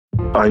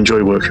I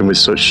enjoy working with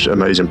such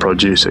amazing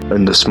produce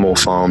and the small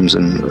farms,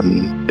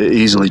 and it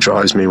easily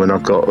drives me when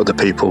I've got other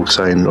people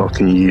saying, "Oh,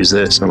 can you use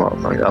this?" And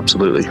I'm like,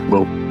 "Absolutely,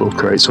 we'll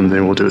create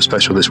something. We'll do a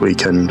special this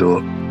weekend."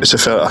 Or I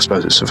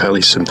suppose it's a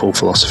fairly simple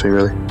philosophy,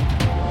 really.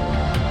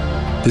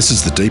 This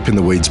is the Deep in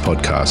the Weeds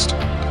podcast.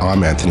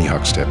 I'm Anthony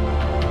Huckstep.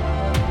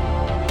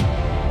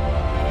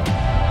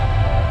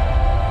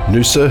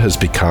 Noosa has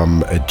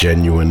become a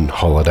genuine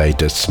holiday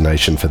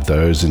destination for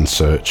those in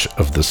search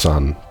of the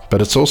sun,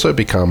 but it's also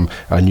become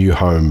a new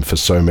home for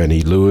so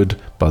many lured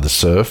by the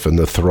surf and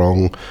the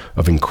throng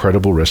of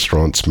incredible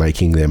restaurants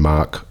making their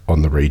mark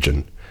on the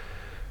region.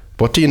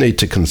 What do you need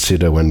to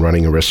consider when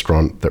running a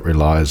restaurant that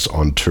relies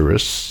on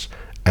tourists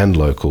and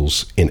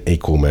locals in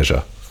equal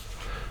measure?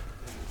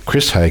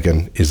 Chris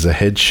Hagan is the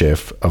head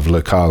chef of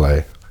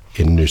Locale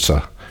in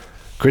Noosa.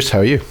 Chris, how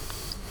are you?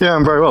 Yeah,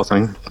 I'm very well,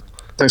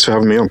 thanks for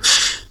having me on.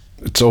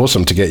 It's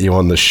awesome to get you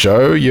on the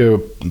show. You're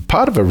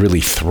part of a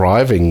really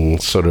thriving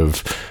sort of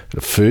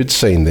food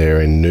scene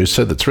there in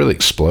Noosa that's really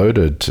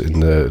exploded in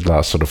the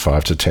last sort of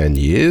 5 to 10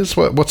 years.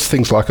 What's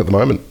things like at the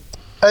moment?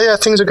 Yeah,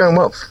 things are going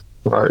well.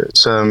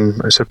 It's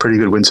a pretty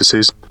good winter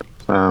season.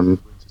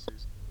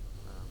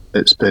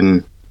 It's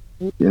been,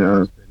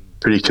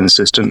 pretty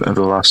consistent over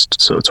the last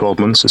sort of 12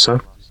 months or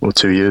so, or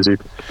 2 years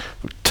even.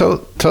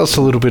 Tell us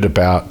a little bit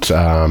about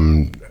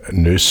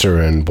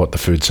Noosa and what the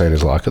food scene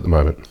is like at the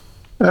moment.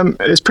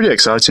 It's pretty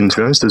exciting, to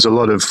be honest. There's a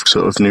lot of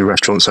sort of new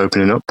restaurants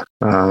opening up.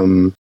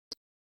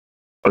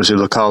 Obviously,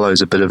 Locale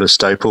is a bit of a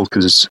staple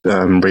because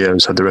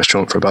Rio's had the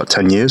restaurant for about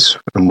 10 years,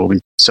 and we'll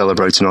be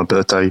celebrating our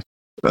birthday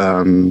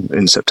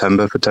in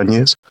September for 10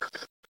 years.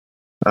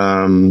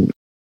 But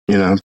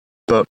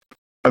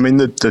I mean,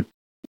 the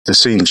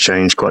scene's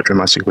changed quite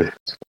dramatically.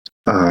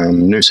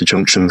 Noosa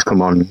Junction's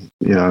come on,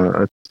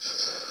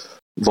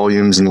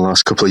 volumes in the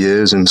last couple of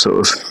years, and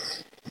sort of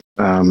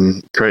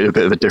created a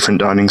bit of a different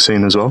dining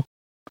scene as well.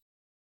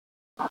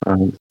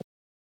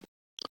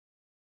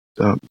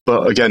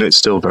 But again, it's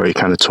still very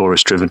kind of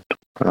tourist driven,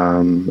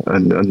 and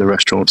the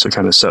restaurants are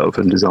kind of set up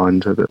and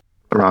designed a bit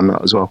around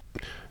that as well.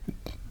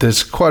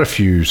 There's quite a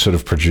few sort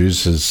of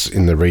producers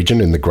in the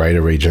region, in the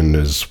greater region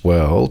as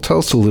well. Tell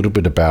us a little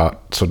bit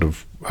about sort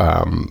of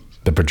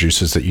the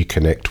producers that you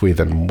connect with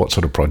and what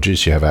sort of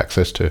produce you have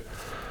access to.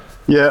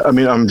 Yeah, I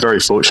mean, I'm very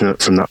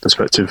fortunate from that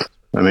perspective.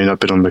 I mean, I've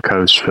been on the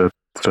coast for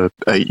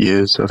 8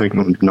 years, I think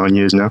 9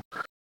 years now,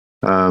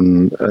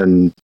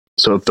 and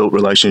sort of built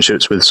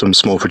relationships with some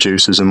small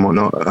producers and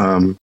whatnot.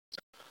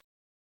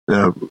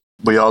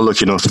 We are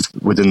lucky enough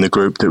within the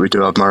group that we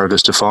do have Mara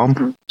Vista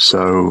Farm,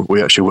 so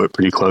we actually work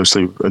pretty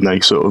closely, and they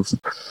sort of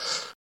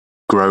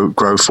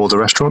grow for the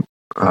restaurant.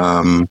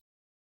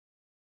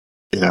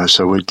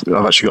 So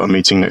I've actually got a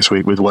meeting next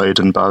week with Wade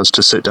and Baz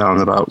to sit down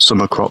about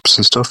summer crops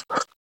and stuff.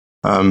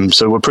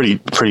 So we're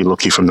pretty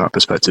lucky from that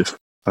perspective.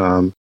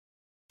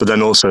 But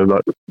then also,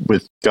 like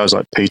with guys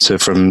like Peter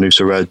from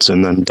Noosa Reds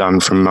and then Dan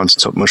from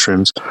Mountaintop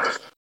Mushrooms,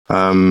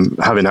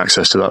 having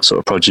access to that sort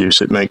of produce,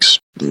 it makes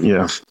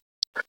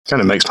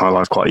kind of makes my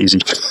life quite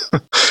easy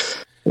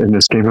in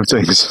the scheme of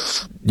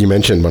things. You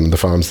mentioned one of the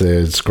farms there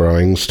is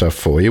growing stuff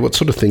for you. What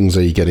sort of things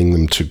are you getting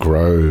them to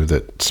grow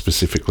that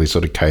specifically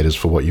sort of caters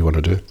for what you want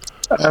to do?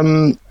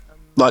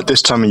 Like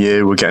this time of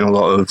year, we're getting a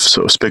lot of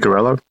sort of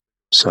spigarello,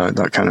 so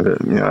that kind of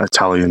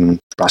Italian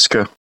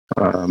brassica.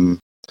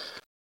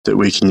 That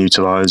we can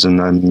utilise, and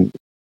then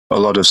a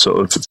lot of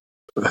sort of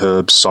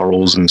herbs,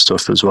 sorrels and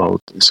stuff as well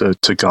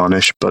to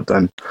garnish. But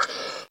then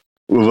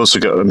we've also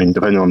got, I mean,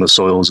 depending on the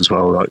soils as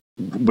well, like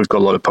we've got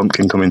a lot of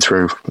pumpkin coming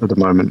through at the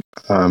moment,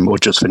 or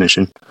just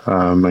finishing,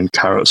 and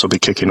carrots will be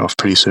kicking off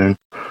pretty soon.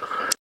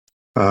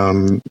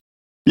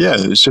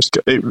 It's just,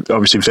 it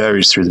obviously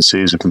varies through the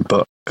season,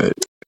 but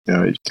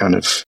it kind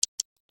of,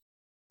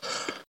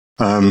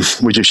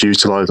 we just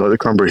utilise, like the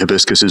cranberry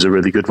hibiscus is a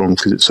really good one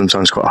because it's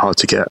sometimes quite hard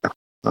to get.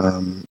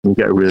 You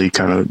get a really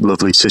kind of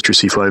lovely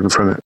citrusy flavour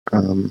from it.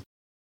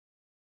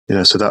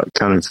 So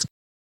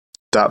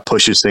that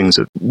pushes things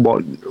that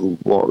what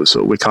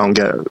sort of we can't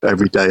get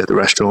every day at the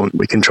restaurant.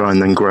 We can try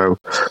and then grow,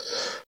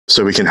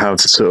 so we can have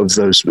sort of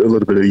those a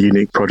little bit of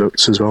unique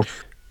products as well.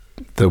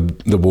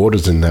 The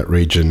waters in that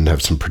region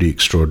have some pretty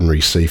extraordinary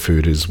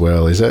seafood as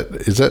well. Is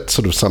that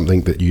sort of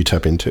something that you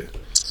tap into?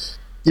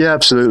 Yeah,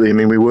 absolutely. I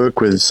mean, we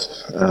work with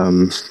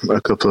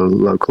a couple of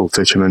local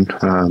fishermen.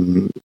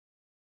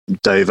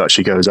 Dave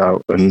actually goes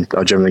out, and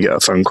I generally get a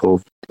phone call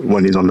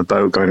when he's on the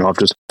boat going, "I've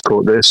just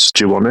caught this.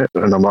 Do you want it?"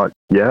 And I'm like,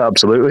 "Yeah,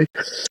 absolutely."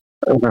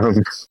 I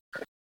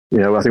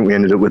think we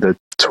ended up with a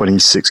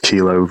 26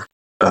 kilo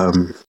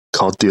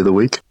cod the other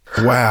week.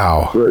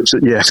 Wow.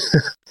 Yeah.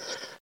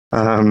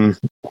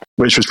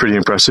 Which was pretty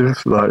impressive.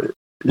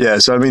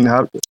 So I mean,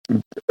 I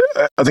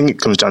think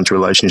it comes down to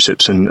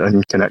relationships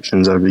and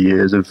connections over the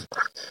years of,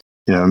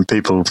 and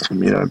people,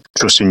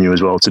 trusting you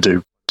as well to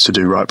do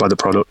right by the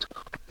product.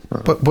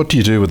 But what do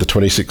you do with the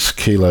 26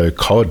 kilo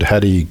cod? How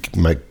do you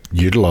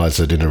utilise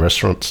it in a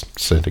restaurant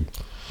setting?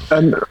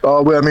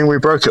 We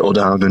broke it all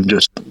down and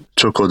just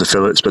took all the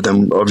fillets, but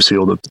then obviously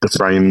all the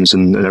frames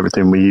and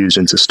everything we use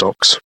into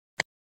stocks.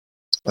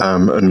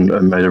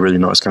 and made a really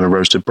nice kind of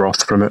roasted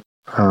broth from it.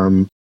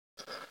 And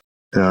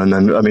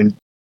then, I mean,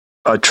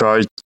 I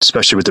try,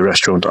 especially with the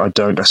restaurant, I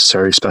don't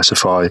necessarily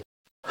specify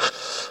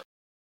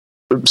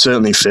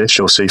certainly fish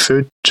or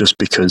seafood, just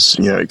because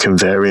it can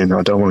vary, and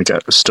I don't want to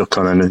get stuck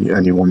on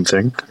any one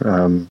thing.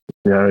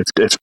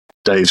 If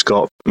Dave's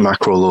got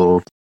mackerel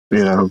or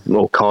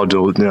or cod,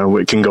 or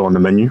it can go on the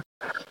menu.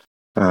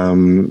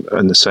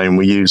 And the same,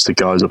 we use the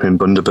guys up in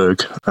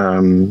Bundaberg,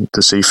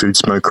 the seafood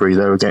smokery.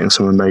 They were getting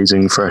some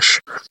amazing fresh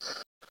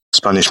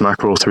Spanish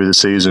mackerel through the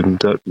season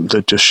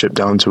that just shipped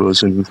down to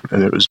us, and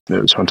it was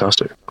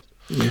fantastic.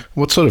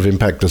 What sort of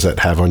impact does that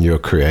have on your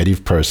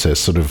creative process,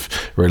 sort of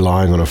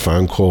relying on a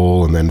phone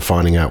call and then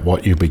finding out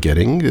what you'll be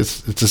getting?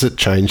 Does it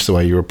change the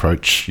way you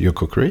approach your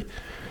cookery?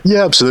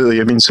 Yeah,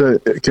 absolutely. I mean, so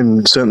it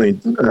can certainly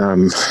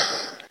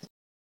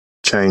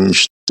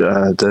change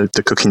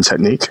the cooking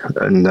technique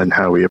and then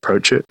how we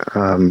approach it.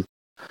 I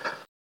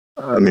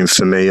mean,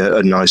 for me,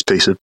 a nice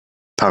piece of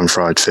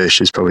pan-fried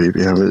fish is probably,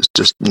 it's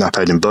just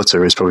napped in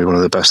butter is probably one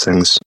of the best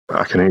things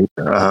I can eat.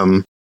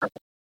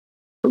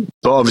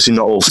 But obviously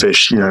not all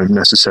fish,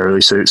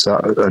 necessarily suits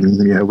that. And,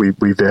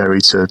 we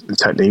vary to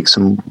techniques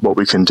and what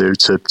we can do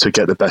to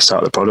get the best out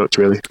of the product,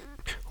 really.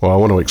 Well, I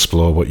want to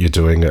explore what you're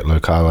doing at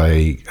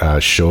Locale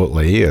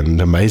shortly,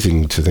 and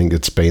amazing to think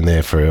it's been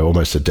there for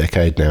almost a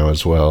decade now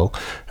as well.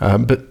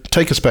 But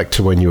take us back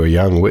to when you were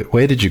young.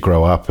 Where did you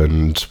grow up,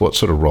 and what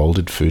sort of role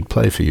did food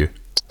play for you?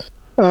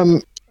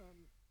 I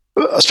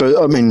suppose,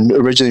 I mean,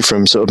 originally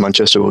from sort of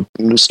Manchester or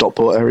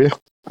Stockport area.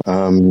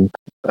 And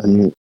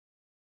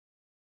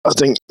I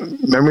think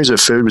memories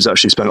of food was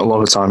actually spent a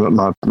lot of time at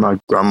my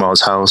grandma's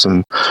house,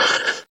 and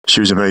she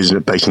was amazing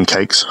at baking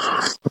cakes.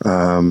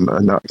 And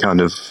that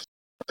kind of,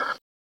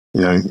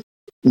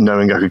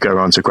 knowing I could go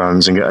around to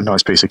Grand's and get a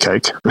nice piece of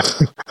cake,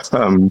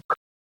 you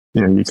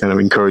kind of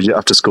encourage it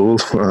after school.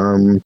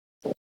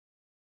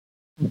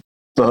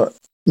 But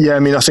yeah, I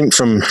mean, I think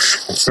from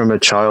a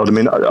child, I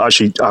mean, I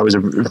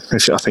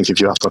think if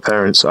you ask my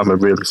parents, I'm a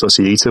really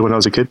fussy eater when I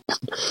was a kid.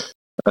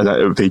 And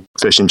it would be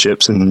fish and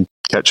chips and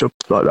ketchup.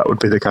 Like, that would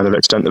be the kind of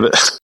extent of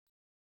it,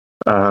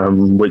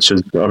 which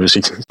has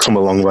obviously come a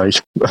long way.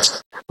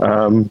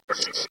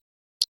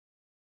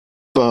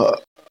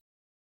 But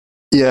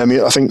yeah, I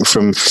mean, I think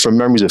from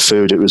memories of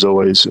food, it was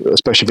always,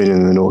 especially being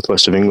in the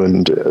northwest of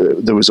England,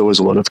 there was always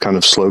a lot of kind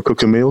of slow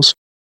cooking meals.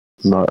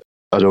 Like,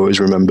 I'd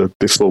always remember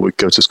before we'd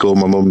go to school,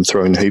 my mum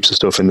throwing heaps of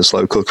stuff in the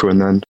slow cooker,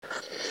 and then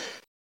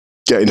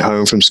getting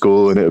home from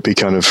school and it would be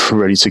kind of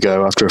ready to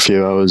go after a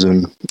few hours,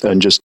 and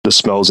just the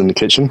smells in the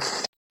kitchen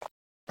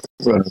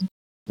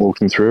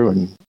walking through.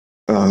 And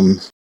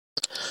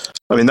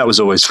I mean, that was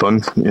always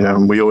fun,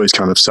 and we always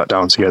kind of sat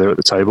down together at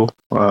the table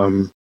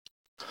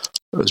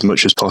as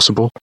much as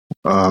possible.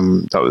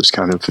 That was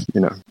kind of,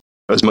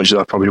 as much as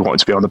I probably wanted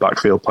to be on the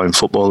backfield playing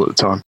football at the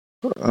time,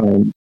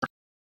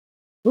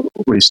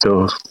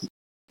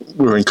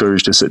 we were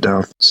encouraged to sit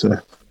down. So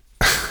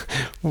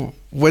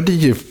when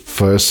did you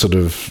first sort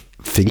of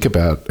think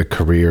about a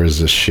career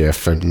as a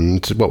chef,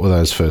 and what were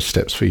those first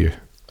steps for you?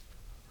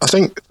 I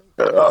think,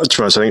 to be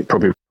honest, I think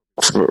probably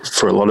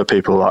for a lot of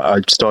people, I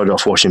started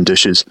off washing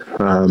dishes.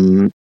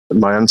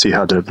 My auntie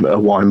had a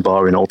wine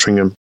bar in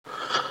Altrincham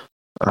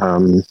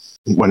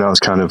when I was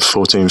kind of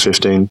 14,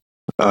 15.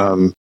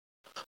 So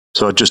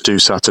I'd just do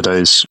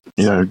Saturdays,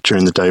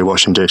 during the day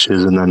washing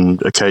dishes, and then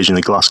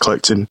occasionally glass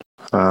collecting.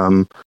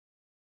 And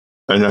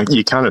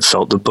you kind of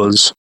felt the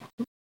buzz,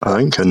 I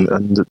think, and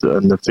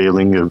the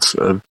feeling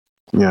of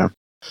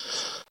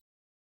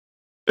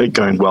it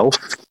going well,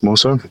 more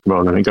so,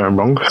 rather than it going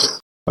wrong.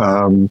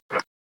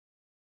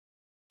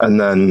 And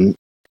then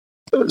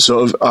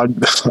sort of, I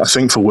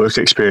think for work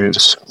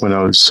experience, when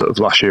I was sort of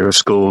last year of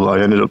school, I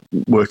ended up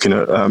working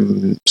at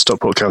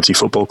Stockport County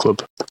Football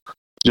Club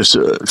just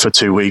for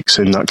 2 weeks,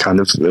 in that kind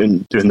of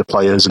doing the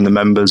players and the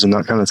members and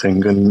that kind of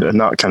thing. And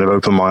that kind of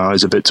opened my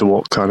eyes a bit to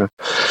what kind of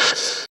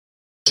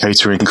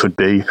catering could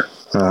be,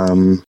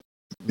 and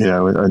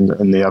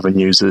the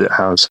avenues that it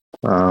has.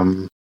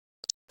 And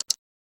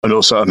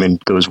also, I mean,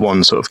 there was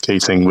one sort of key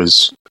thing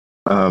was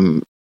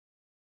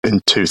in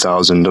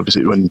 2000,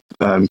 obviously, when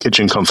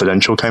Kitchen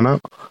Confidential came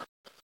out.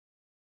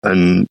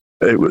 And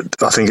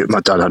I think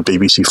my dad had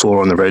BBC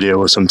Four on the radio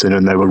or something,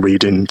 and they were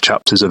reading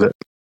chapters of it.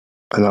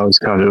 And I was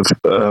kind of,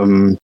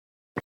 and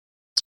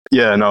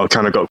I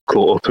kind of got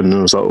caught up, and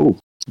I was like, oh,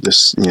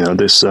 this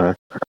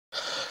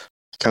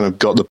kind of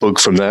got the bug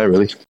from there,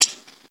 really.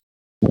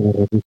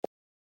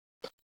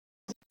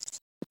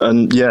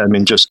 And yeah, I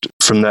mean, just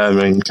from there, I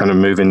mean, kind of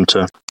moving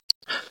to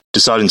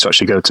deciding to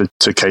actually go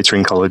to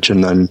catering college,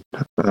 and then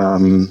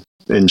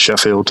in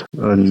Sheffield.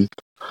 And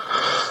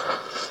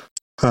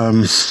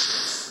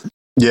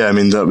yeah, I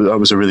mean, that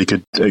was a really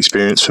good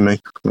experience for me.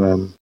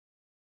 And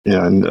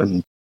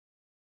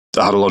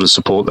I had a lot of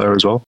support there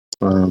as well,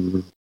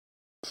 from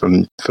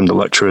the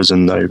lecturers,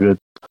 and they were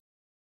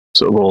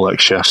sort of all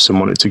ex-chefs and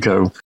wanted to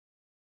go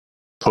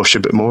push a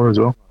bit more as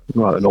well,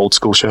 like an old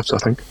school chefs, I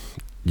think.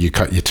 you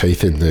cut your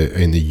teeth in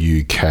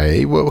the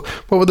UK. Well,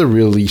 what were the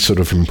really sort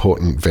of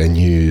important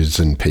venues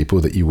and people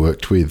that you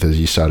worked with as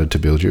you started to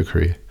build your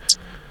career?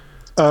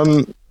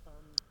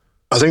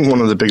 I think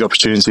one of the big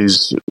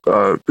opportunities,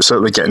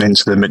 certainly getting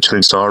into the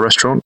Michelin star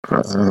restaurant,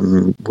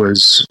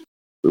 was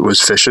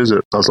Fisher's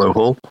at Baslow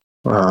Hall,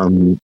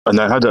 and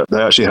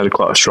they actually had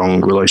quite a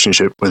strong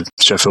relationship with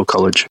Sheffield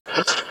College.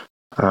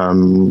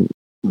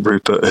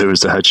 Rupert, who was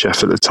the head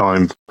chef at the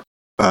time,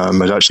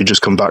 had actually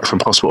just come back from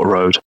Hospital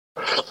Road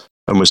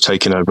and was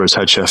taking over as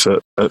head chef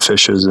at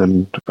Fisher's,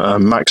 and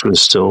Max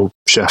was still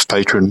chef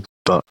patron,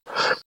 but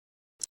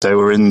they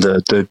were in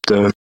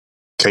the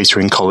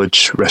catering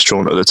college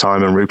restaurant at the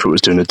time, and Rupert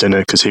was doing a dinner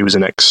because he was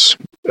an ex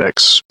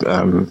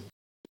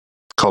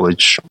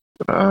college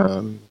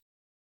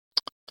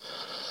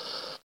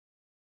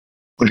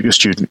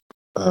student,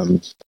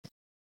 and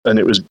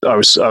I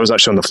was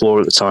actually on the floor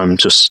at the time,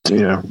 just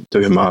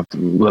doing my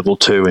level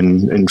 2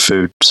 in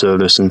food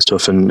service and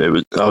stuff, and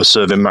I was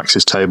serving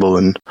Max's table,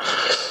 and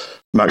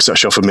Max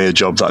actually offered me a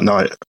job that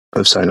night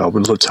of saying, "I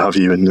would love to have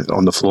you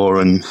on the floor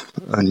and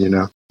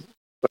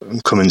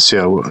come and see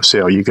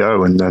how you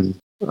go," and then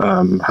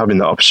having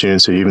that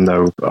opportunity, even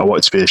though I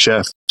wanted to be a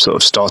chef, sort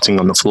of starting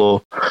on the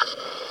floor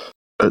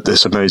at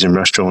this amazing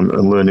restaurant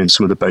and learning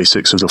some of the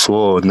basics of the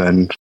floor, and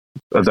then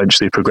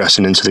eventually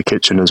progressing into the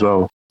kitchen as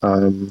well.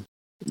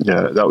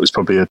 That was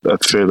probably a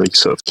fairly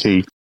sort of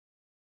key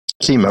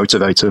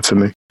motivator for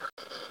me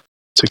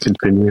to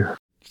continue.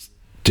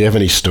 Do you have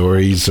any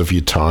stories of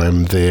your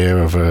time there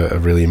of a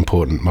really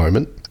important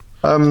moment?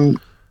 I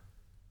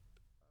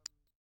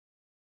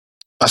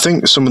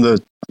think some of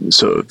the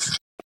sort of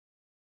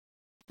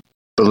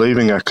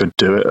believing I could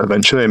do it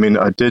eventually. I mean,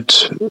 I did,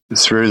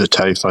 through the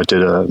TAFE, I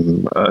did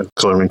a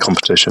colouring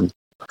competition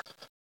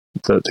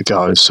that the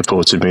guys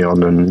supported me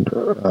on, and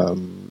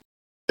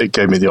it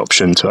gave me the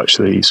option to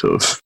actually sort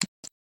of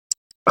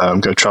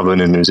go travelling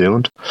in New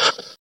Zealand.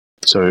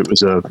 So it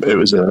was a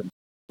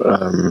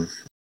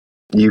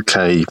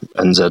UK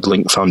NZ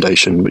Link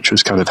Foundation, which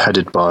was kind of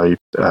headed by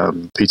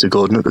Peter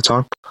Gordon at the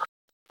time,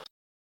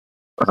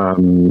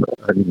 and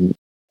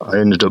I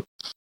ended up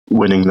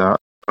winning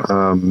that.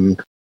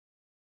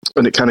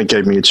 And it kind of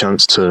gave me a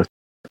chance to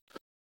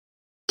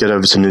get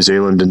over to New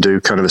Zealand and do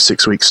kind of a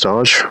 6-week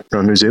stage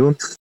around New Zealand.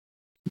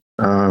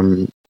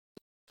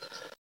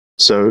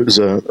 So it was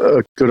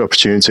a good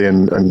opportunity,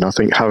 and I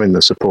think having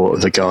the support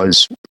of the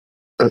guys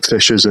at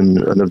Fisher's and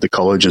of the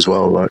college as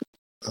well, like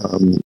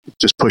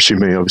just pushing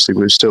me. Obviously,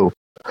 we were still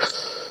a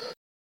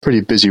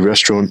pretty busy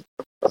restaurant,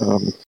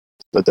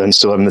 but then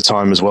still having the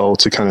time as well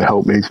to kind of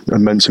help me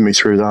and mentor me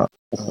through that.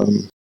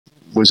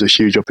 Was a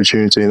huge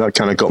opportunity, and that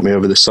kind of got me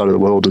over this side of the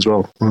world as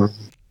well.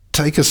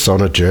 Take us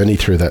on a journey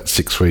through that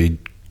 6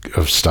 week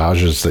of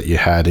stages that you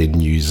had in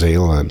New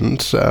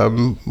Zealand.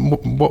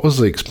 What was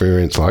the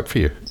experience like for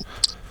you?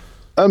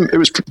 It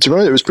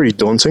was pretty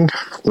daunting.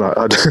 Like,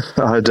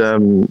 I'd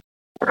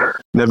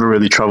never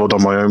really travelled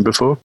on my own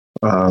before,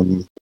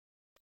 and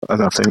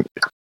I think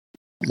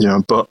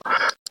but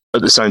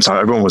at the same time,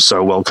 everyone was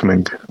so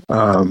welcoming,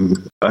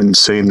 and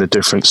seeing the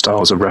different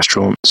styles of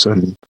restaurants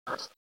and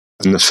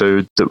the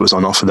food that was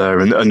on offer there,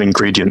 and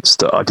ingredients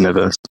that I'd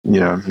never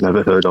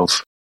heard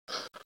of,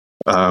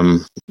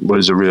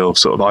 was a real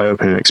sort of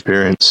eye-opening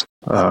experience,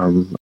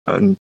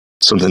 and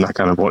something I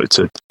kind of wanted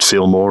to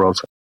feel more of.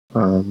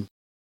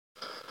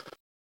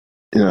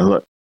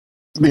 Like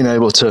being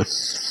able to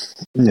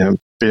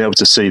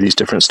see these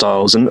different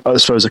styles, and I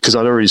suppose because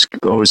I'd always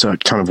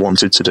kind of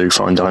wanted to do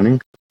fine dining,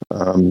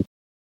 and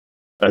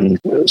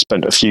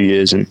spent a few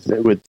years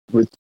with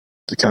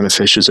the kind of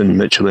Fisher's and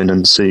Michelin,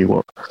 and see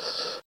what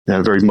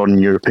very modern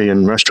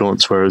European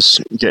restaurants, whereas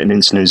getting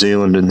into New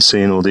Zealand and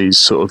seeing all these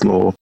sort of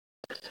more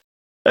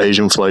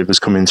Asian flavors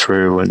coming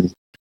through, and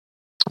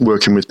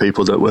working with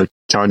people that were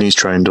Chinese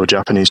trained or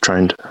Japanese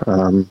trained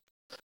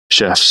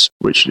chefs,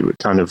 which would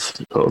kind of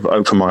sort of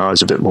open my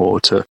eyes a bit more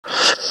to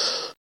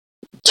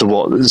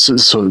what is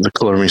sort of the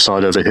culinary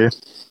side over here,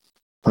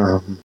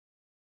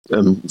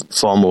 and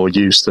far more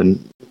use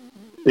than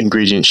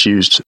ingredients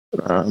used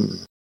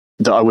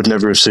that I would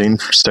never have seen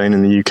staying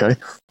in the UK,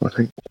 I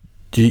think.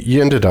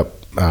 You ended up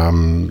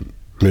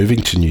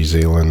moving to New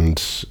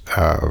Zealand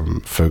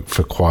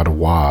for quite a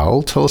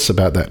while. Tell us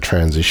about that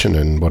transition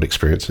and what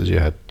experiences you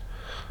had.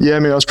 Yeah, I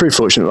mean, I was pretty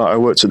fortunate. Like, I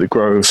worked at the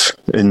Grove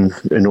in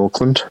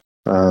Auckland,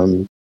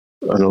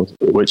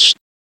 which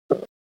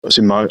was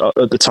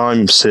at the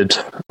time Sid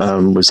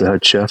was the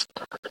head chef,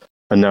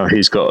 and now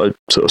he's got a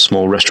sort of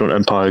small restaurant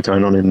empire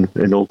going on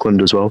in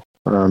Auckland as well.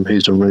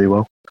 He's done really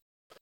well.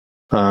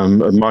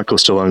 And Michael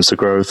still owns the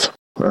Grove,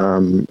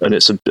 and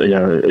it's an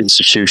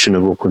institution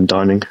of Auckland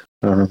dining.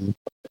 And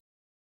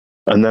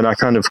then I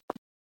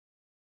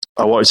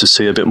wanted to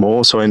see a bit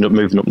more, so I ended up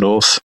moving up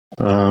north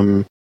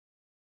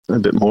a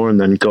bit more, and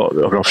then got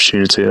an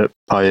opportunity at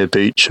Paia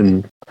Beach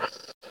and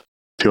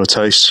Pure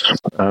Taste,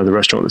 the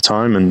restaurant at the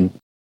time, and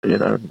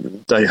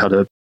they had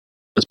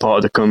as part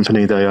of the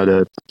company, they had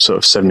a sort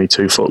of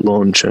 72-foot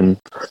launch and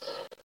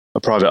a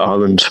private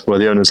island where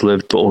the owners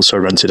lived, but also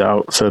rented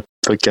out for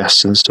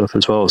guests and stuff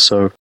as well.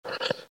 So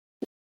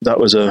that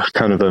was a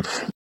kind of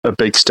a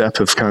big step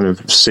of kind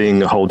of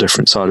seeing a whole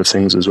different side of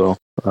things as well.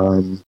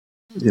 And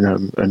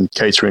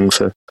catering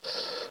for,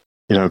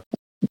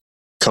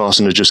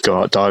 Carson would just go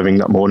out diving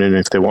that morning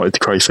if they wanted the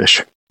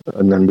crayfish,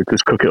 and then we'd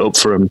just cook it up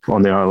for them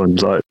on the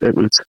island. Like it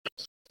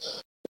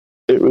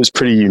was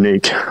pretty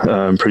unique,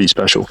 pretty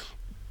special.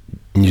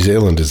 New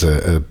Zealand is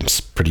a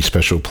pretty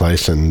special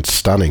place and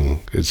stunning.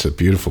 It's a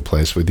beautiful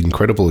place with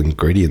incredible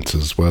ingredients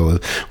as well.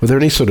 Were there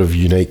any sort of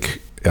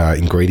unique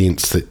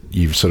ingredients that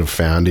you've sort of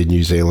found in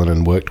New Zealand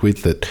and worked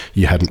with that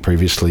you hadn't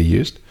previously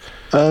used?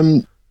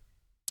 I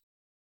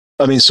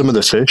mean, some of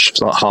the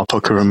fish, like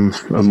harpucker and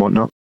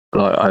whatnot,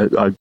 like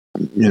I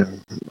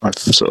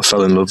sort of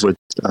fell in love with,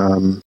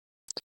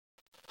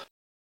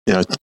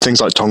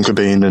 things like tonka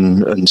bean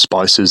and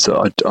spices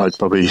that I'd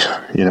probably,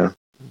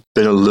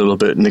 been a little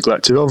bit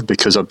neglected of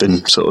because I've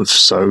been sort of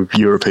so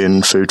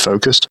European food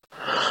focused.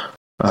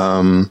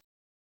 I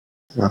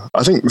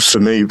think for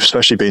me,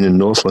 especially being in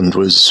Northland,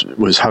 was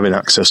having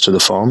access to the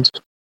farms.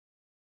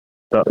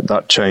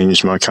 That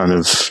changed my kind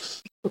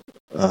of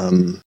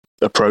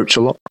approach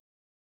a lot.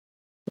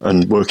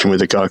 And working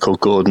with a guy called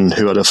Gordon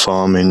who had a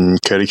farm in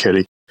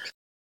Kerikeri.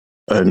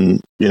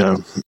 And,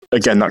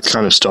 again, that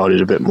kind of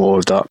started a bit more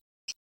of that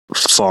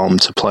farm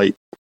to plate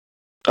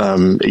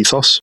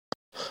ethos.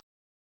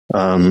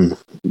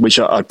 Which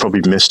I'd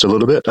probably missed a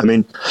little bit. I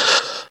mean,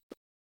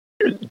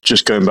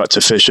 just going back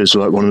to fish is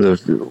like one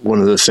of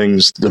the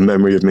things. The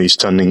memory of me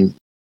stood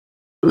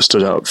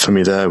out for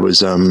me there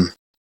was one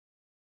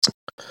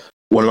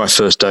of my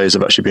first days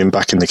of actually being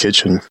back in the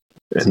kitchen.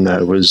 In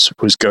there was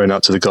going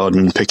out to the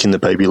garden and picking the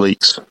baby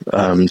leeks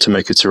to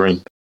make a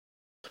terrine.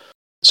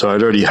 So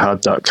I'd already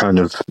had that kind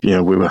of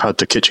we had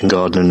the kitchen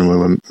garden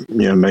and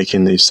we were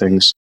making these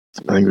things.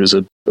 I think it was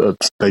a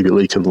baby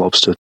leek and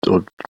lobster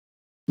or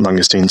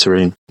langoustine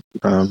terrine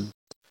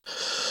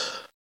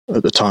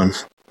at the time,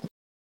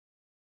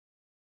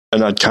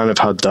 and I'd kind of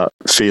had that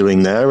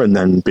feeling there, and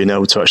then being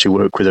able to actually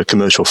work with a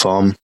commercial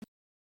farm,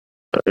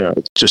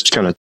 just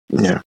kind of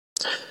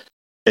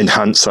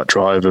enhance that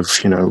drive of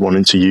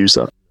wanting to use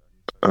that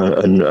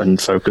and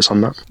focus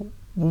on that.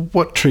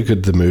 What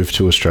triggered the move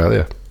to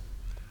Australia?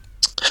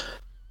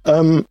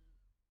 I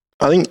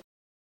think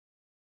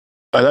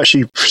I'd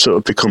actually sort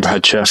of become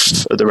head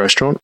chef at the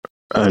restaurant,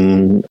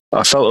 and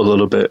I felt a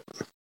little bit.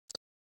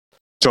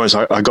 To be honest,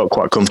 I got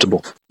quite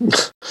comfortable,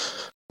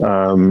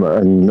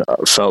 and I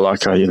felt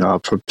like I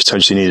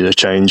potentially needed a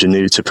change and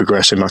needed to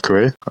progress in my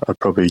career. I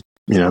probably,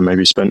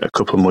 maybe spent a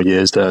couple more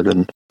years there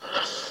than.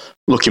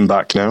 Looking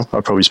back now, I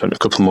probably spent a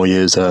couple more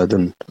years there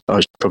than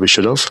I probably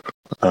should have.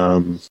 I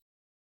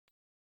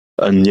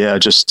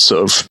just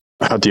sort of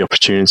had the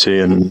opportunity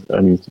and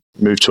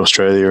moved to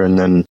Australia, and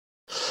then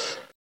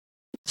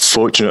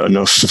fortunate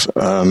enough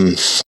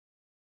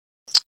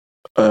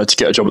to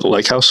get a job at the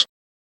lake house.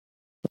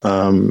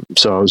 So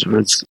I was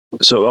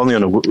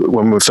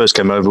when we first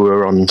came over, we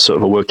were on sort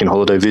of a working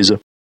holiday visa.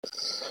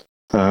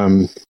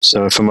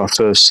 So for my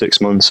first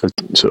 6 months, I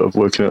sort of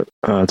working at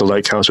the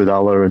lake house with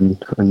Alla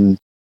and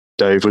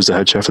Dave was the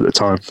head chef at the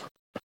time.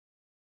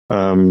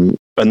 And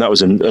that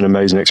was an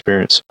amazing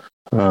experience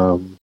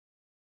of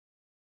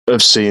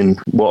seeing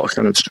what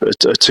kind of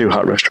a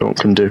two-hat restaurant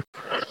can do.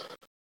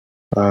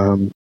 I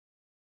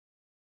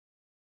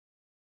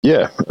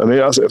mean,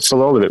 I think for a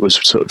lot of it was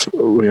sort of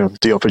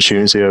the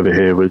opportunity over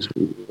here was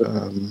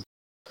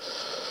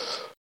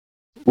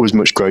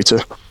much greater.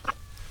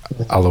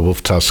 Alla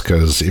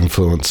Wolftuska's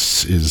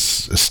influence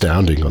is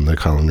astounding on the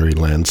culinary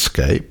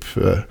landscape.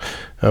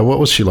 What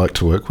was she like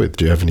to work with?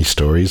 Do you have any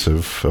stories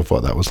of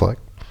what that was like?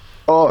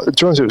 Oh, to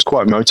be honest, it was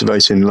quite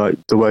motivating, like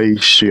the way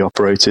she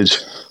operated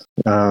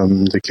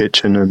the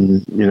kitchen,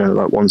 and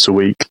like once a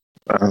week,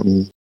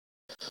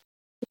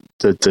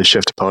 the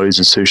chef de parties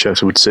and sous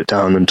chefs would sit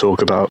down and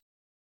talk about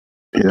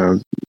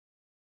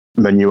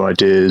menu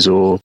ideas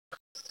or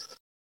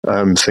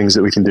things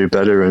that we can do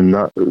better, and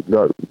that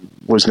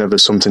was never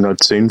something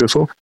I'd seen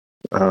before.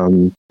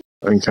 And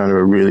kind of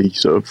a really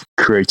sort of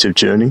creative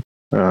journey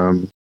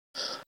on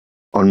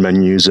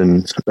menus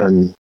and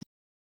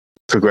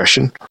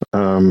progression.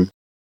 I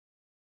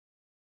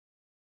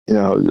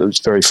was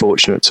very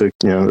fortunate to,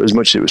 as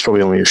much as it was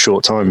probably only a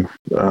short time,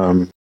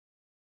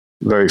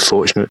 very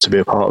fortunate to be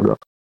a part of that.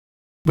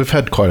 We've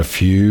had quite a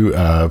few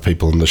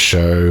people on the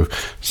show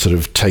sort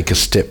of take a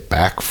step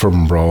back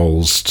from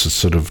roles to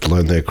sort of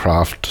learn their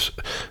craft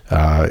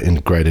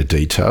in greater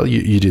detail.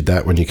 You did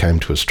that when you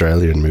came to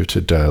Australia and moved to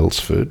Dale's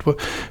Food.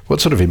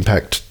 What sort of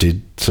impact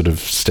did sort of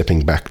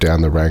stepping back down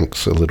the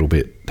ranks a little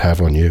bit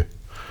have on you?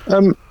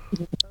 To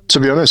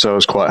be honest, I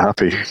was quite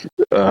happy.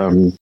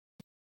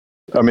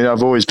 I mean,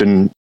 I've always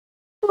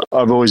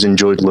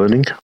enjoyed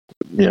learning.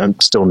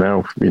 Still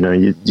now,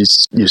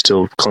 you're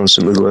still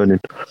constantly learning.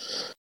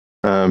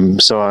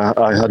 So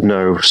I had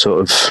no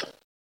sort of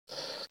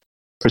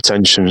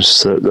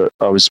pretensions that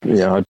I was,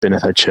 I'd been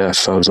a head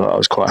chef. I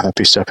was quite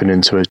happy stepping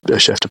into a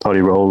chef de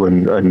partie role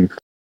and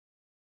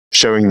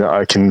showing that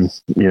I can,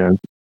 do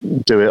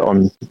it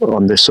on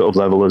this sort of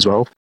level as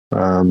well.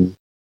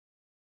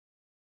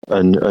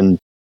 And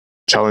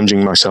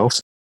challenging myself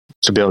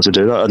to be able to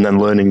do that, and then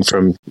learning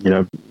from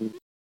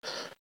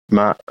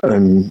Matt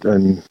and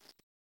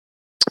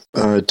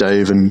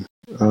Dave and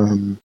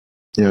the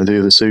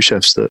other sous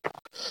chefs that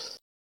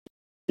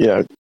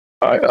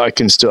I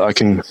can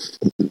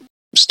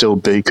still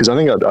be, because I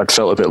think I'd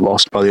felt a bit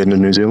lost by the end of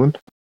New Zealand,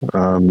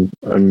 and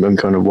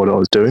kind of what I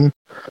was doing.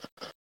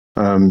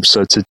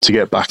 So to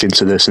get back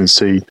into this and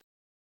see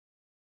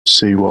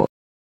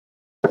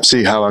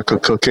how I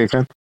could cook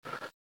again,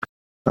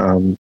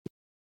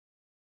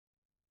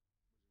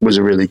 was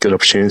a really good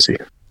opportunity.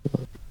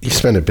 You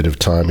spent a bit of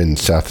time in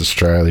South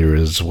Australia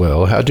as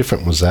well. How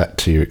different was that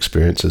to your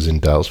experiences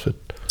in Daylesford?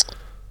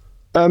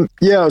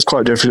 Yeah, it was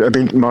quite different. I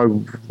mean, my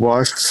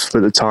wife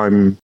at the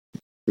time,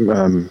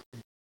 well,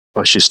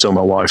 she's still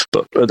my wife,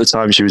 but at the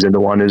time she was in the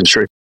wine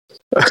industry.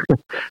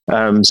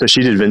 So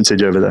she did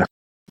vintage over there.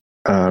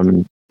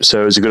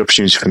 So it was a good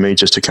opportunity for me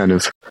just to kind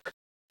of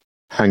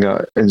hang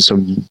out in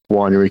some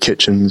winery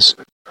kitchens,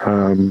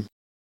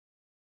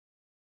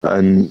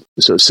 and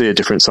sort of see a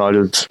different side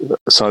of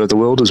the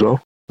world as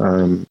well.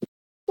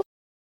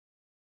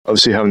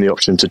 Obviously, having the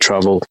option to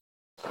travel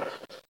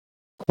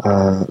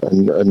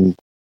and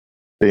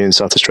be in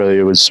South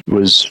Australia was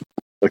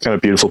a kind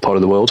of beautiful part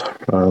of the world.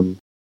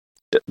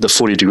 The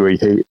 40-degree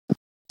heat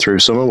through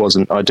summer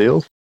wasn't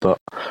ideal, but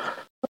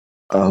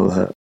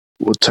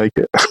we'll take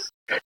it.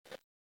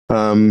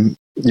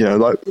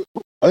 Like,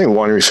 I think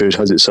winery food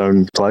has its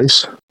own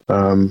place,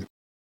 and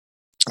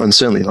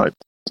certainly like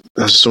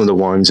some of the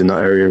wines in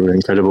that area are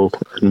incredible.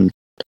 And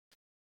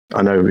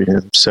I know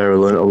Sarah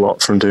learned a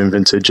lot from doing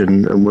vintage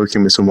and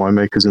working with some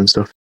winemakers and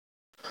stuff.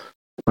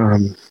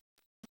 And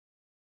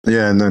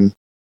then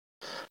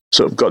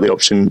sort of got the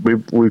option. We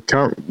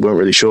weren't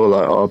really sure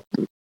like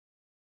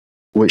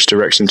which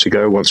direction to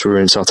go once we were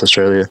in South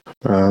Australia.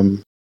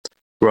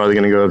 We're either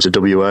going to go over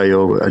to WA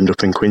or end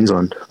up in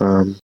Queensland.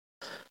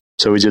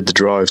 So we did the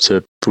drive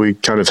we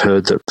kind of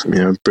heard that,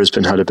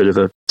 Brisbane had a bit of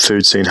a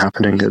food scene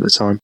happening at the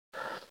time.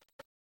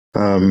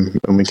 And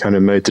we kind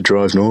of made the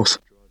drive north.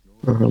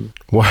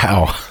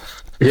 Wow.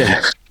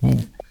 Yeah.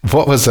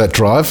 What was that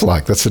drive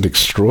like? That's an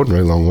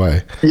extraordinarily long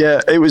way.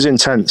 Yeah, it was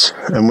intense.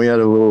 And we had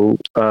a little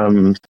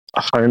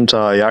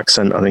Hyundai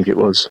accent, I think it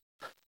was,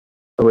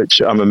 which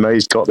I'm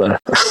amazed got there.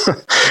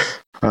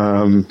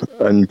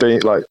 And being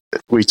like,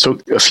 we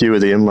took a few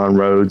of the inland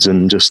roads,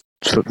 and just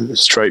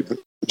straight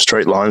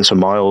lines for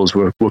miles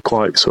were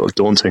quite sort of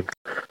daunting.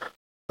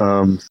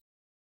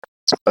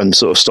 And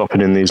sort of stopping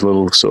in these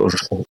little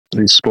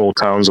these small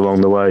towns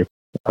along the way.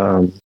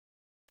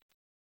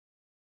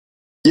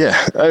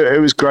 Yeah,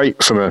 it was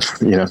great from a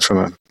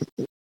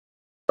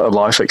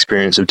life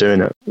experience of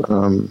doing it.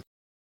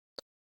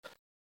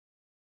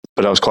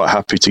 But I was quite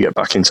happy to get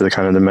back into the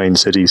kind of the main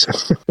cities.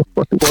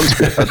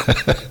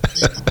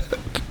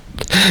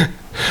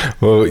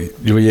 Well,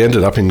 we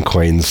ended up in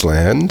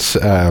Queensland,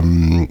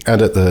 and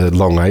at the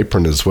Long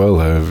Apron as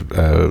well,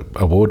 a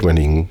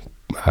award-winning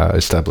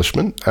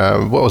establishment.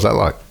 What was that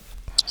like?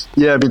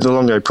 Yeah, the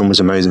Long Apron was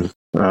amazing.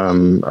 I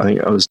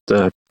think I was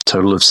there a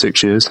total of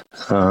 6 years.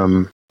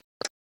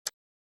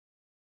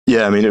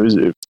 Yeah, I mean, it was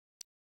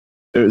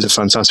a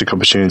fantastic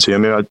opportunity. I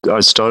mean, I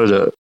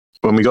started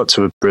when we got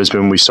to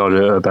Brisbane, we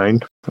started at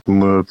Urbane,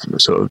 and we were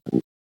sort of,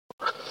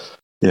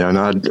 and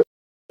I had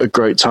a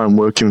great time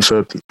working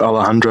for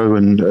Alejandro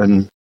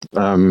and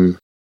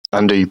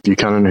Andy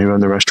Buchanan, who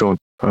owned the restaurant.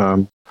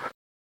 It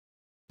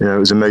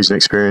was an amazing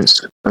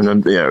experience. And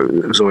then,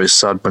 it was always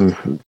sad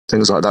when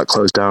things like that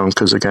closed down,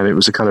 because again, it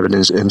was a kind of an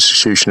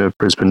institution of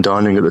Brisbane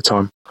dining at the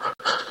time.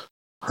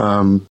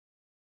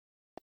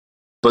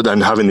 But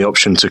then having the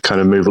option to kind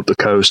of move up the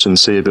coast and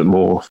see a bit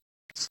more,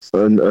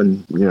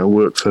 and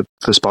work for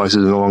Spices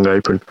in the Long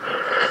Apron,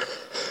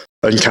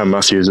 and Cam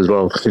Matthews as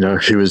well.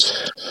 He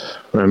was,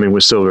 I mean, we're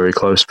still very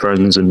close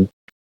friends, and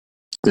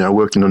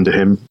working under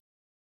him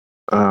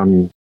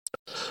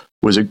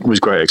was a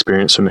great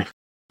experience for me.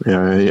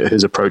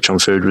 His approach on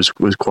food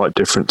was quite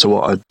different to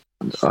what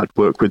I'd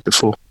worked with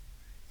before.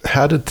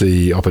 How did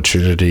the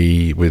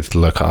opportunity with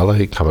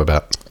Locale come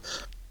about?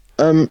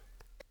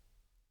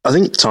 I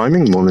think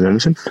timing more than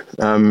anything.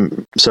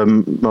 So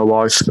my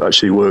wife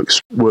actually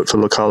worked for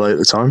Locale at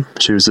the time.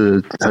 She was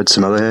the head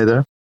sommelier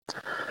there,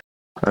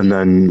 and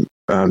then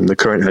the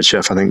current head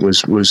chef, I think,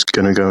 was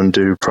going to go and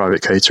do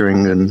private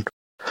catering, and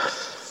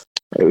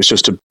it was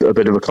just a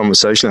bit of a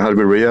conversation I had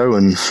with Rio,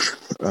 and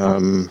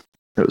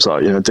it was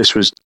like,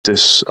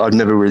 this. I'd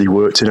never really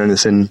worked in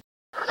anything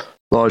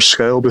large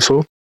scale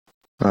before,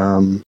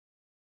 and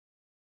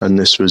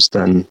this was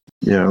then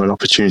an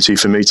opportunity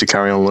for me to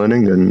carry on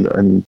learning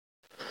and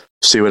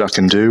see what I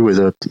can do with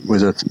a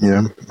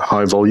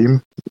high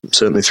volume,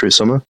 certainly through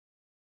summer.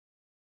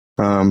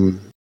 So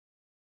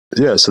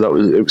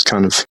it was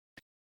kind of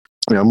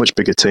a much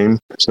bigger team,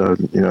 so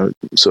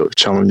sort of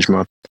challenge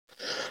my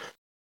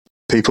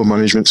people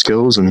management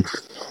skills, and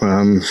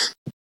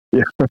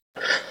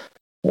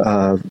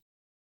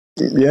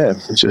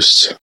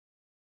just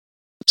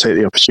take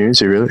the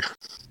opportunity, really.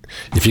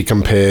 If you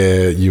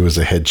compare you as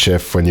a head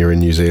chef when you're in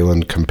New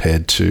Zealand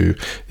compared to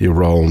your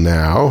role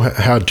now,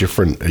 how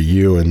different are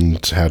you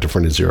and how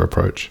different is your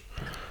approach?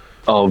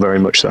 Oh, very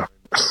much so.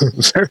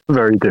 Very,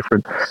 very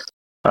different.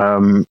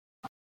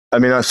 I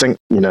mean, I think,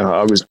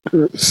 I was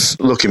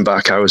looking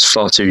back, I was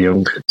far too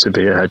young to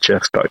be a head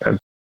chef back then.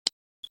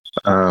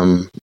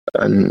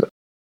 And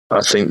I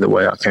think the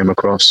way I came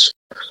across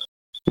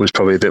was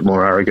probably a bit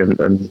more arrogant.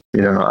 And,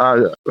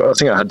 I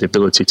think I had the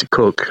ability to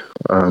cook.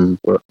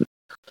 But,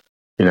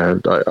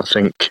 I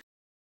think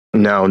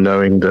now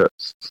knowing that,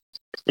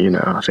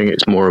 I think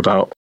it's more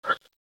about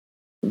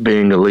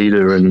being a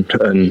leader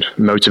and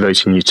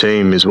motivating your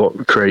team is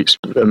what creates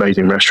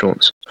amazing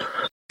restaurants.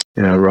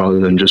 Rather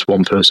than just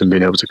one person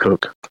being able to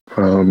cook.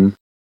 And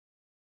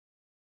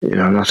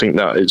I think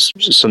that is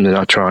something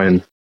I try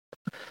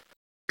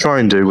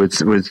and do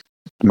with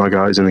my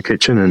guys in the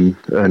kitchen and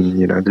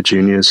the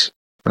juniors,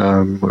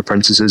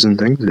 apprentices and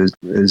things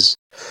is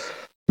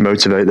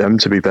motivate them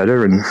to be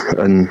better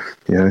and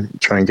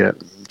try and get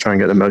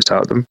the most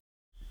out of them.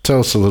 Tell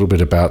us a little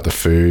bit about the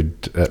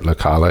food at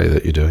Locale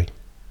that you're doing.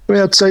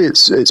 Well, I'd say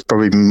it's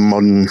probably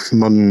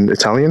modern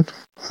Italian.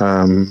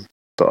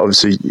 But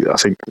obviously, I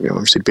think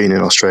obviously being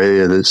in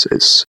Australia,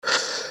 it's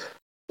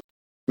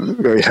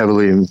very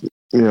heavily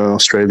in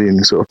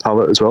Australian sort of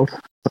palate as well.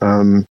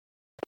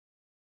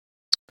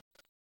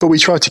 But we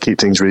try to keep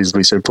things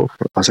reasonably simple.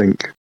 I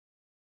think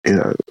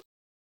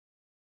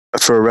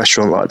for a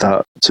restaurant like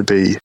that to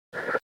be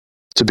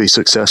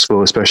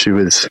successful, especially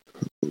with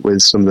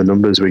some of the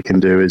numbers we can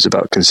do, is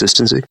about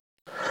consistency.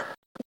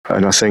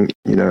 And I think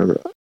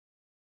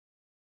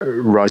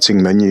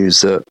writing menus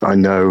that I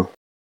know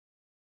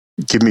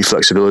give me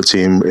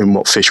flexibility in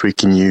what fish we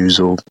can use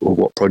or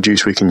what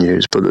produce we can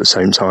use, but at the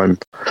same time,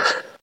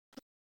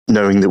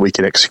 knowing that we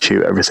can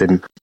execute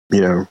everything,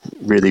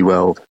 really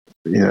well,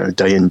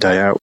 day in, day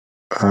out.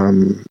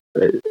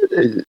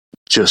 It's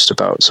just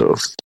about sort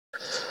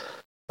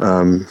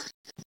of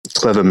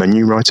clever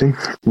menu writing,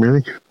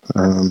 really,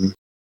 and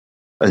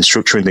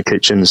structuring the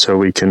kitchen so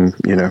we can,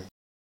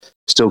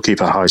 still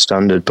keep a high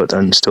standard, but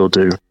then still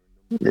do,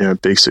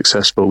 be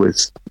successful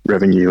with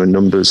revenue and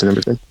numbers and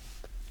everything.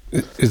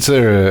 Is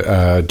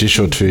there a dish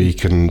or two you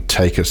can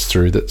take us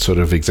through that sort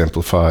of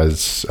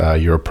exemplifies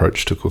your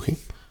approach to cooking?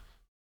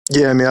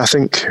 Yeah, I mean, I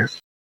think,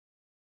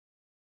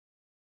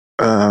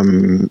 I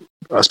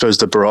suppose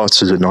the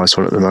burrata is a nice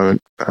one at the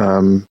moment.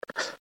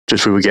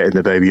 Just we were getting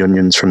the baby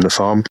onions from the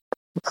farm.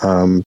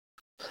 So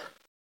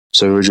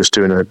we're just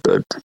doing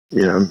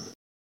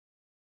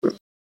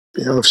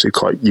obviously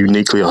quite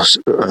uniquely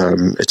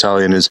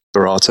Italian is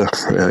burrata.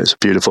 It's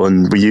beautiful.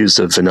 And we use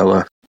the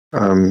vanilla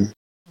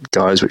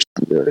guys, which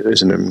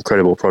is an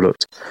incredible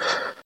product,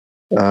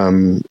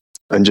 and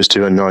just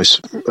do a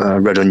nice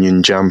red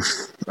onion jam,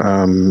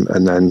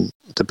 and then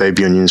the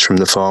baby onions from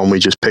the farm we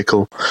just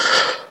pickle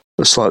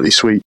a slightly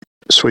sweet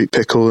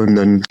pickle and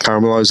then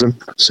caramelize them,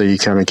 so you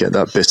kind of get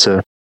that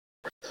bitter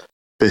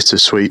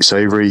sweet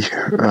savory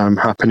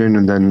happening.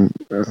 And then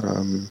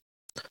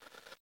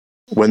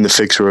when the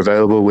figs were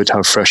available, we'd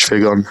have fresh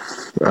fig on,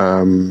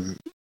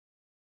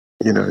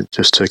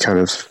 just to kind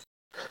of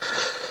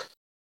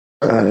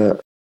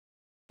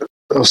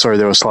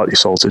they were slightly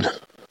salted.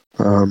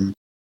 And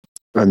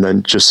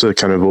then just to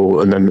kind of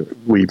and then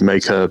we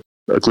make a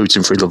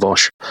gluten-free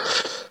lavash,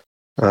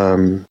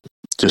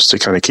 just to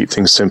kind of keep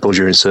things simple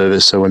during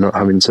service, so we're not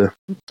having to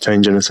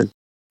change anything.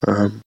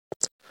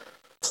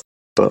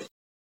 But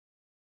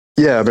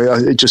yeah, I mean,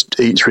 it just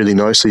eats really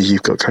nicely.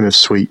 You've got kind of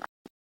sweet,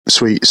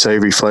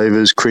 savory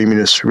flavors,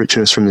 creaminess,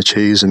 richness from the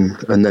cheese, and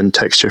then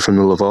texture from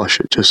the lavash.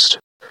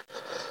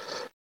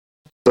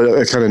 But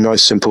a kind of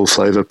nice, simple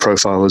flavor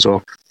profile as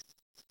well.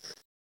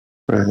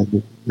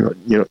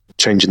 You're not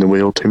changing the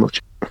wheel too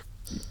much.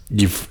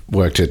 You've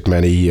worked at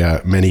many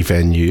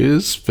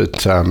venues,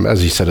 but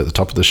as you said at the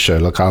top of the show,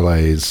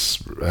 Locale is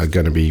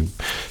going to be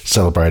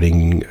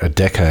celebrating a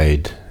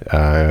decade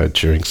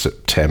during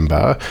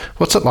September.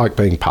 What's it like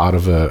being part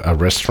of a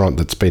restaurant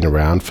that's been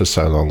around for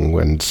so long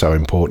and so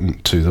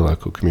important to the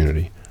local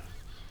community?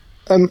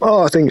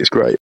 I think it's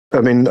great.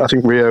 I mean, I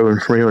think Rio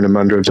and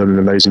Amanda have done an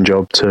amazing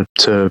job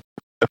to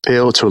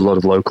appeal to a lot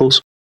of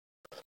locals.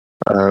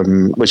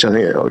 Which I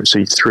think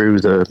obviously through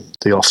the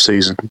off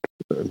season,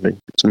 I mean,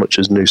 as much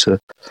as Noosa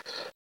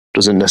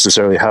doesn't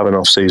necessarily have an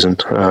off season,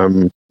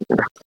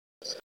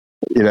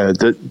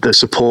 the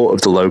support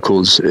of the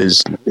locals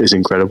is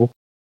incredible.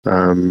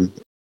 And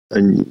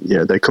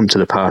they come to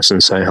the pass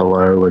and say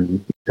hello,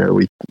 and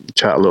we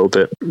chat a little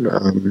bit.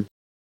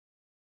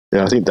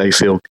 I think they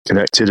feel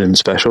connected and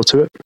special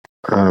to it.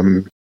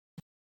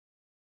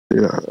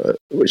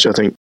 Which I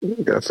think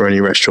for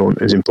any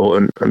restaurant is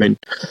important. I mean,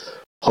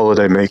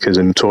 holiday makers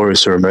and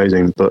tourists are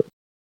amazing, but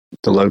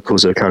the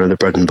locals are kind of the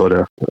bread and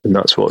butter, and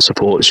that's what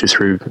supports you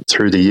through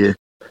the year.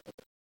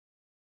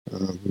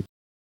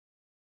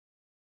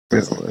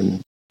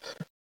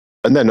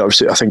 And then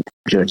obviously I think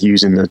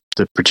using the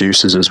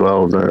producers as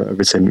well,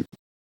 everything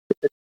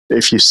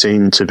if you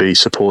seem to be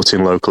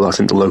supporting local, I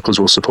think the locals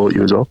will support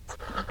you as well.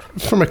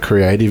 From a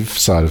creative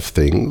side of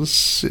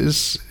things,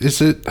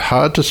 is it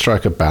hard to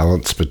strike a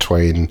balance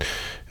between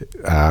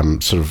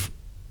sort of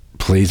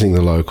pleasing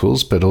the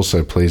locals but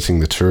also pleasing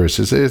the tourists?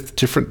 Is there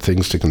different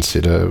things to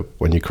consider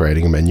when you're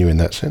creating a menu in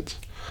that sense?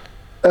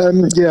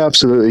 Yeah,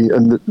 absolutely.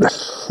 And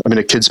I mean,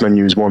 a kids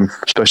menu is one,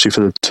 especially for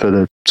the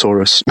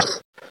tourists.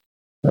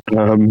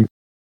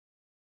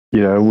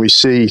 We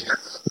see,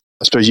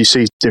 I suppose you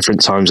see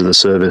different times of the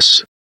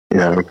service,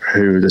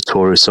 who the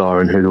tourists are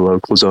and who the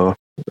locals are.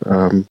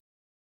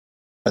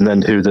 And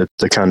then who the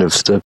kind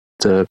of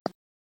the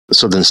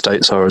southern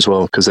states are as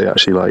well, because they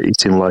actually like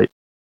eating late.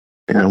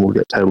 We'll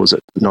get tables at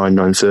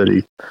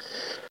 9:30,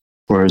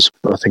 whereas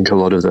I think a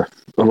lot of the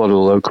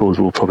locals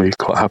will probably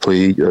quite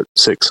happily eat at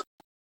 6.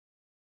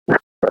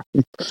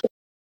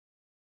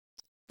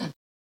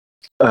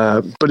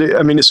 But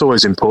it's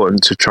always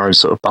important to try and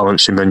sort of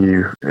balance your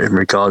menu in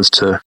regards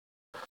to,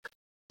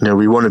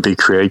 we want to be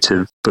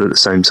creative, but at the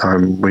same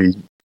time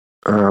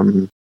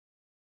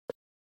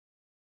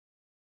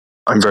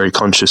I'm very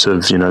conscious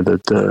of,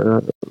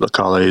 the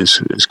Locale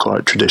is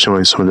quite traditional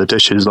in some of the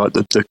dishes. Like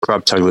the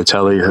crab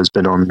tagliatelle has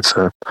been on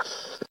for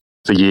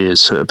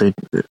years. It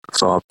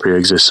far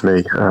pre-exists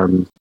me.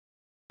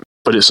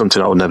 But it's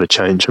something I will never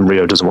change, and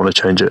Rio doesn't want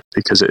to change it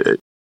because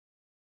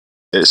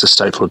it's a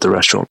staple of the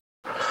restaurant.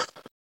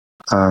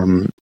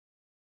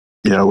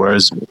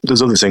 Whereas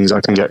there's other things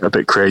I can get a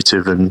bit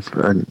creative and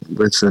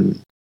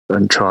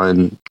try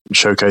and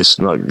showcase,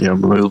 like,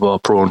 Malula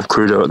prawn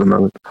crudo at the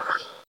moment.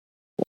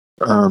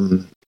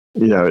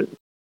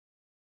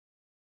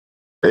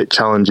 It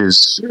can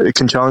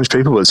challenge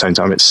people, but at the same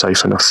time, it's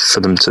safe enough for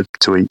them to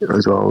eat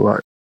as well.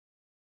 Like,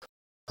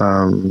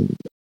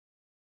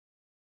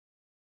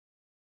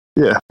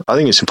 I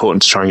think it's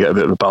important to try and get a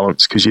bit of a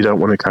balance, because you don't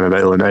want to kind of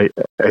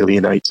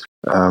alienate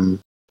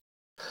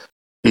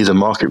either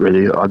market,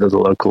 really, either the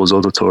locals or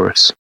the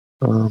tourists.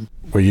 Well,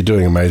 you're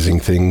doing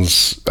amazing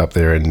things up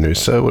there in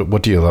Noosa.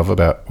 What do you love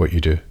about what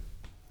you do?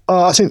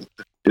 I think,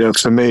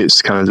 for me,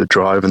 it's kind of the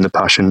drive and the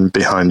passion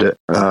behind it,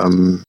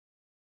 and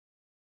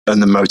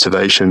the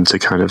motivation to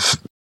kind of,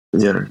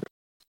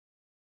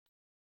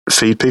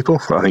 feed people,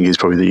 I think is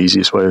probably the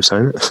easiest way of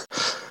saying it.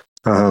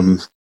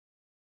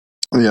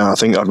 I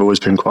think I've always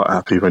been quite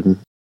happy when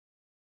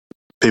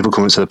people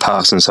come into the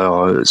past and say,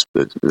 "Oh,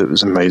 it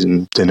was an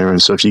amazing dinner,"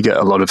 and so if you get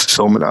a lot of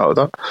fulfillment out of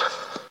that,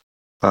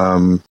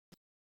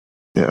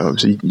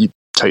 obviously you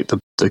take the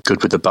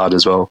good with the bad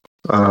as well.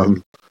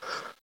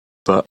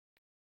 But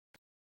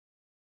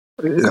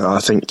I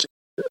think,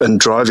 and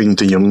driving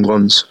the young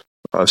ones,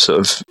 I've sort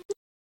of,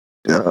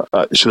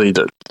 actually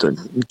the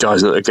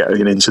guys that are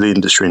getting into the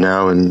industry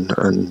now, and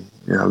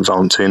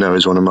Valentino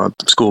is one of my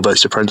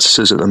school-based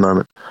apprentices at the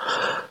moment,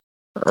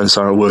 and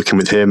so working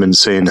with him and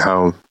seeing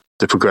how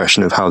the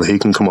progression of how he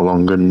can come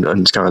along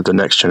and kind of the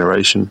next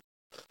generation,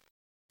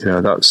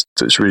 that's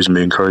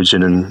reasonably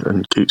encouraging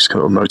and keeps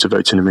kind of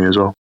motivating me as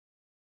well.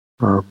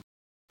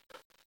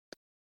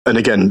 And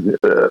again,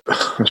 I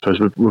suppose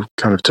we've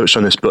kind of touched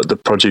on this, but the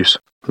produce,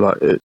 like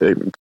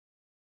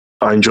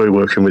I enjoy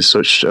working with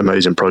such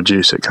amazing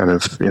produce. It kind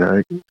of,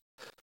 and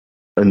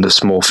the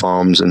small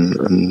farms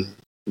and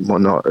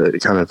whatnot,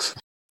 it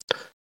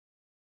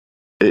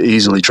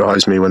easily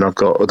drives me when I've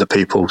got other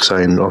people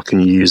saying, "Oh, can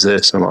you use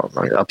this?" I'm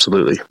like,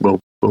 absolutely. We'll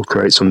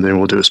create something.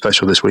 We'll do a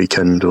special this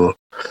weekend, or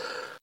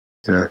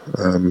I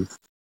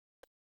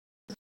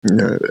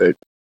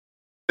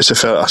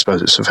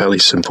suppose it's a fairly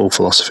simple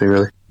philosophy,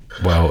 really.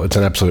 Well, it's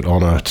an absolute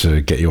honour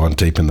to get you on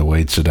Deep in the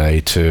Weeds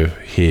today to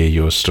hear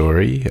your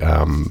story.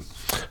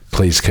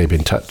 Please keep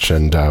in touch,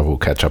 and we'll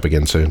catch up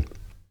again soon.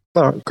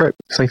 All right, great.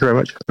 Thank you very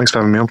much. Thanks for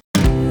having me on.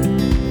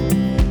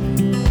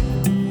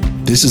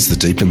 This is the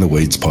Deep in the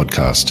Weeds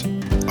podcast.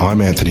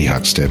 I'm Anthony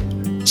Huckstep.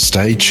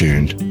 Stay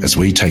tuned as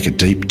we take a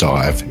deep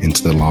dive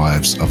into the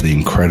lives of the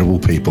incredible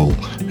people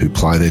who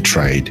ply their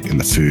trade in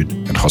the food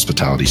and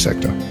hospitality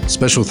sector.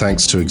 Special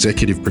thanks to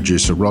executive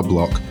producer Rob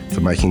Locke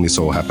for making this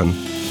all happen.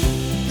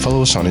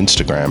 Follow us on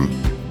Instagram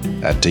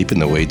at Deep in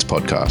the Weeds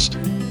Podcast,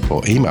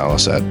 or email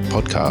us at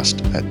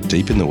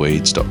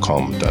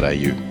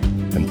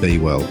podcast@deepintheweeds.com.au. And be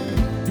well.